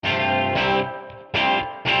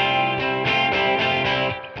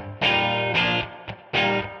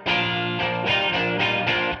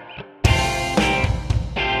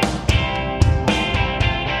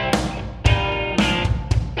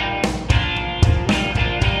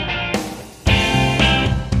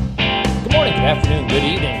afternoon, good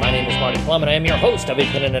evening. My name is Marty Plum, and I am your host of a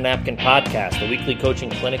Pen and a Napkin podcast, a weekly coaching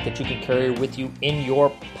clinic that you can carry with you in your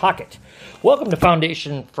pocket. Welcome to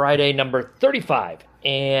Foundation Friday number 35.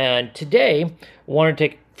 And today, I want to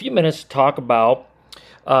take a few minutes to talk about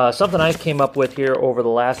something I came up with here over the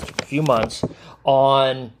last few months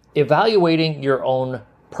on evaluating your own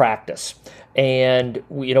practice. And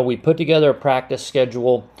we put together a practice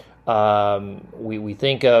schedule. We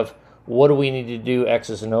think of what do we need to do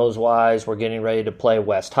X's and O's wise. We're getting ready to play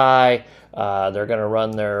West High. They're going to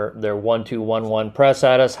run their 1-2-1-1 press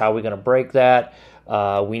at us. How are we going to break that?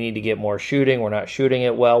 We need to get more shooting. We're not shooting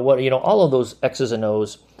it well. All of those X's and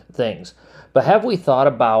O's things. But have we thought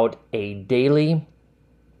about a daily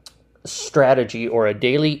strategy or a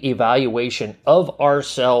daily evaluation of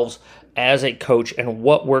ourselves as a coach and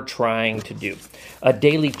what we're trying to do? A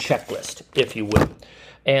daily checklist, if you will.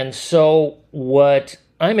 And so what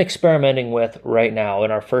I'm experimenting with right now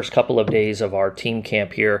in our first couple of days of our team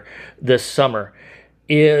camp here this summer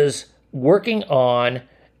is working on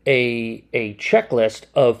a checklist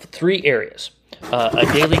of 3 areas. A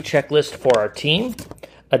daily checklist for our team,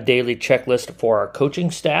 a daily checklist for our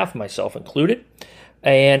coaching staff, myself included,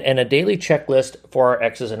 and a daily checklist for our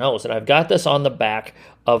X's and O's. And I've got this on the back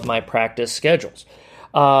of my practice schedules.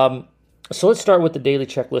 So let's start with the daily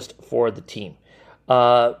checklist for the team.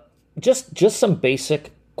 Just some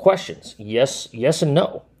basic questions, yes and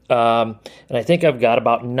no. And I think I've got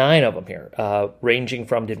about 9 of them here, ranging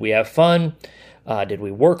from did we have fun, did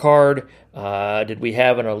we work hard, did we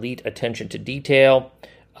have an elite attention to detail,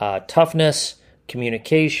 toughness,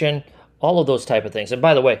 communication, all of those type of things. And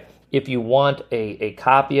by the way, if you want a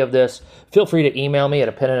copy of this, feel free to email me at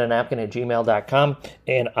a penandanapkin@gmail.com,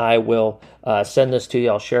 and I will send this to you.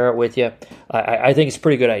 I'll share it with you. I think it's a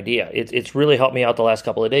pretty good idea. It's really helped me out the last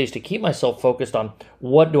couple of days to keep myself focused on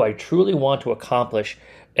what do I truly want to accomplish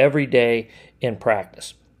every day in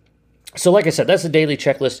practice. So like I said, that's a daily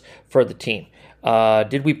checklist for the team.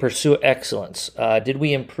 Did we pursue excellence? Did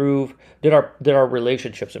we improve? Did our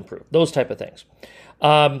relationships improve? Those type of things.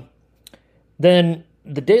 Then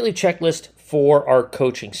the daily checklist for our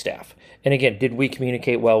coaching staff. And again, did we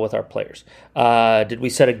communicate well with our players? Did we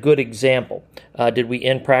set a good example? Did we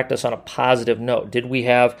end practice on a positive note? Did we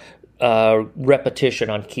have repetition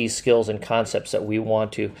on key skills and concepts that we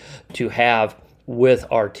want to have with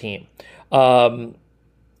our team? So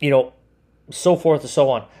forth and so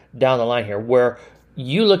on down the line here, where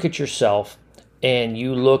you look at yourself and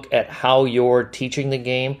you look at how you're teaching the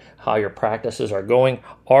game, how your practices are going.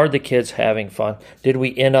 Are the kids having fun? Did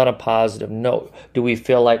we end on a positive note? Do we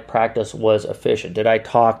feel like practice was efficient? Did I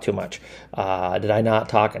talk too much? Did I not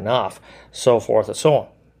talk enough? So forth and so on.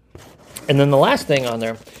 And then the last thing on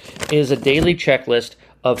there is a daily checklist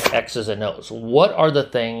of X's and O's. What are the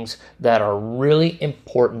things that are really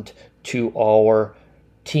important to our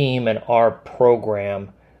team and our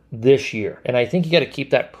program this year? And I think you got to keep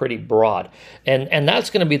that pretty broad. And that's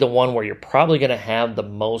going to be the one where you're probably going to have the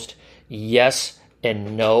most yes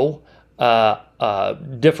and no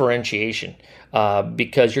differentiation,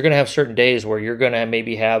 because you're going to have certain days where you're going to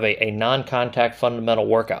maybe have a non-contact fundamental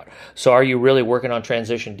workout. So are you really working on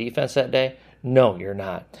transition defense that day? No, you're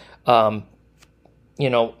not. Are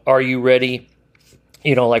you ready?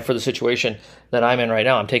 Like for the situation that I'm in right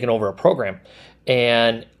now, I'm taking over a program,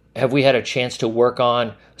 and have we had a chance to work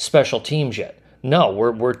on special teams yet? No,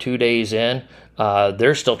 we're 2 days in.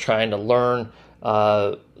 They're still trying to learn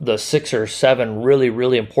the 6 or 7 really,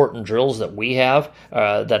 really important drills that we have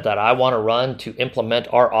that I want to run to implement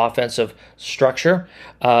our offensive structure.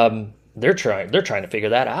 They're trying to figure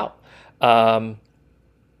that out.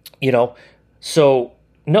 So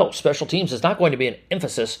no, special teams is not going to be an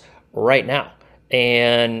emphasis right now.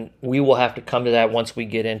 And we will have to come to that once we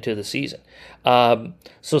get into the season.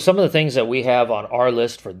 So some of the things that we have on our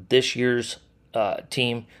list for this year's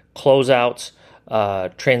team: closeouts,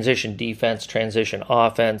 transition defense, transition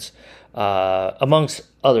offense, amongst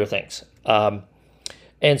other things.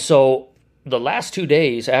 And so the last 2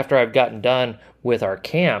 days after I've gotten done with our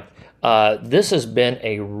camp, this has been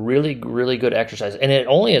a really, really good exercise. And it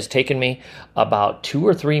only has taken me about 2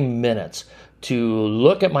 or 3 minutes to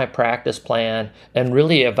look at my practice plan and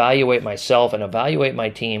really evaluate myself and evaluate my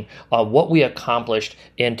team on what we accomplished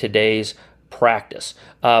in today's practice.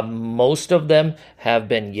 Most of them have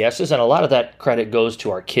been yeses, and a lot of that credit goes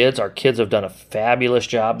to our kids. Our kids have done a fabulous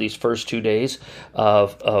job these first 2 days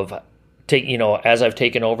of as I've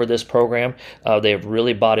taken over this program, they have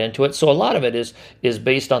really bought into it. So a lot of it is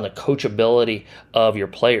based on the coachability of your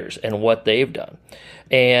players and what they've done.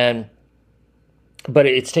 And but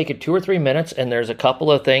it's taken 2 or 3 minutes, and there's a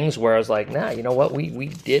couple of things where I was like, nah, you know what? We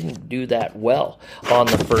didn't do that well on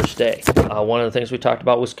the first day. One of the things we talked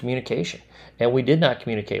about was communication, and we did not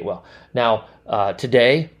communicate well. Now,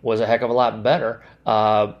 today was a heck of a lot better,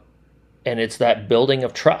 and it's that building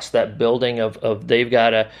of trust, that building of they've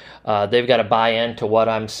got to buy into what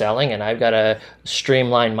I'm selling, and I've got to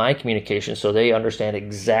streamline my communication so they understand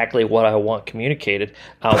exactly what I want communicated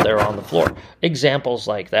out there on the floor. Examples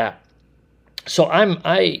like that. So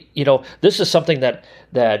this is something that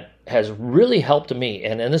has really helped me,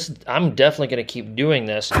 and this I'm definitely going to keep doing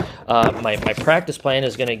this. My practice plan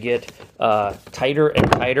is going to get tighter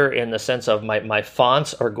and tighter in the sense of my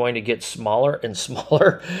fonts are going to get smaller and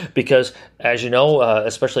smaller because, as you know,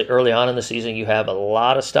 especially early on in the season, you have a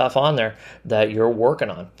lot of stuff on there that you're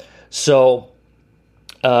working on. So,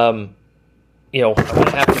 I'm going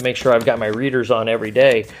to have to make sure I've got my readers on every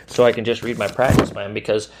day so I can just read my practice plan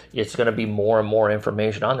because it's going to be more and more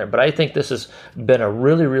information on there. But I think this has been a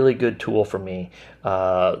really, really good tool for me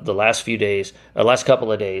the last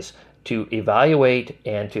couple of days to evaluate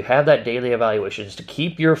and to have that daily evaluation, is to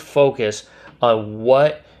keep your focus on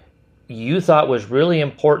what you thought was really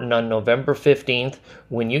important on November 15th.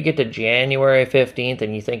 When you get to January 15th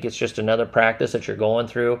and you think it's just another practice that you're going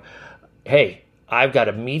through, hey, I've got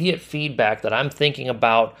immediate feedback that I'm thinking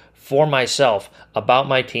about for myself about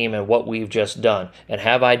my team and what we've just done. And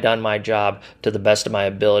have I done my job to the best of my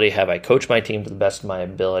ability? Have I coached my team to the best of my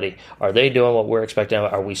ability? Are they doing what we're expecting?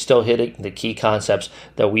 Are we still hitting the key concepts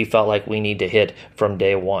that we felt like we need to hit from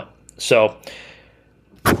day one? So,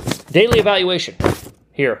 daily evaluation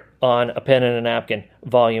here on A Pen and a Napkin,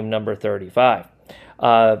 volume number 35.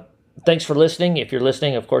 Thanks for listening. If you're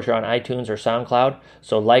listening, of course, you're on iTunes or SoundCloud.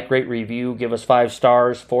 So like, rate, review, give us 5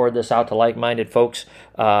 stars, forward this out to like-minded folks.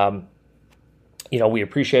 We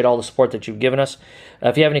appreciate all the support that you've given us.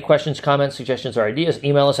 If you have any questions, comments, suggestions, or ideas,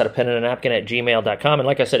 email us at apenandanapkin@gmail.com. And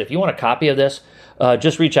like I said, if you want a copy of this,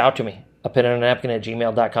 just reach out to me,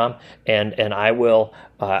 apenandanapkin@gmail.com, and I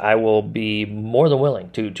will be more than willing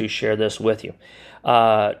to share this with you.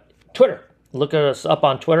 Twitter. Look us up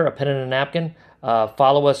on Twitter, A Pen and a Napkin.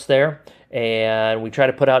 Follow us there, and we try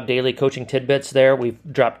to put out daily coaching tidbits there. We've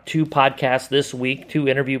dropped 2 podcasts this week,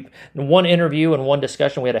 one interview and one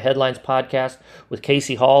discussion. We had a headlines podcast with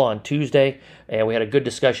Casey Hall on Tuesday, and we had a good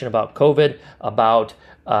discussion about COVID, about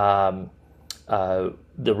the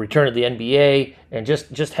return of the NBA, and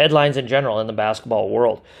just headlines in general in the basketball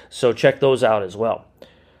world. So check those out as well.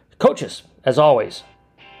 Coaches, as always,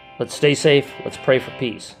 let's stay safe, let's pray for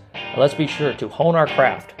peace, and let's be sure to hone our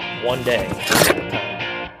craft one day at a time.